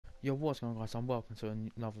Yo, what's going on, guys? And welcome to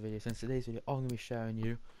another video. So in today's video, I'm going to be showing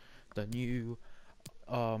you the new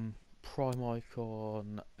prime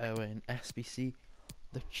icon Owen Sbc,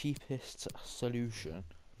 the cheapest solution.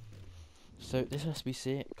 So this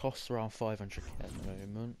SBC costs around 500k at the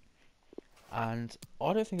moment, and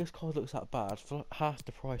I don't think this card looks that bad. For like half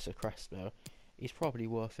the price of Crespo, he's probably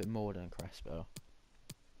worth it more than Crespo.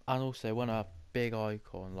 And also, when a big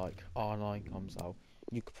icon like R9 comes out,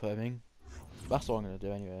 you could put him in. That's what I'm going to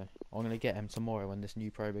do anyway. I'm going to get him tomorrow when this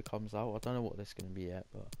new promo comes out. I don't know what this is going to be yet,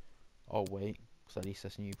 but I'll wait, because at least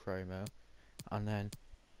there's a new promo. And then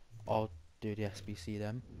I'll do the SBC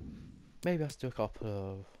then. Maybe I have to do a couple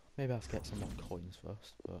of... Maybe I have to get some more coins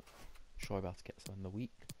first, but I'm sure I'll be able to get some in the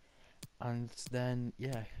week. And then,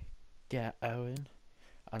 yeah, get Owen.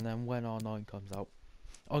 And then when R9 comes out,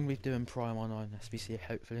 I'm going to be doing Prime R9 SBC,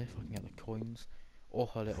 hopefully, if I can get the coins. Or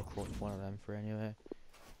her little cross, one of them for anyway.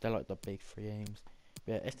 They're like the big 3 aims.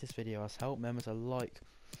 But yeah, if this video has helped, remember to like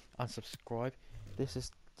and subscribe. This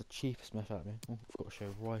is the cheapest method at the moment. Oh, I forgot to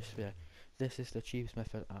show rice. Yeah, this is the cheapest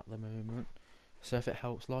method at the moment. So if it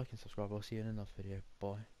helps, like and subscribe. I'll see you in another video.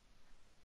 Bye.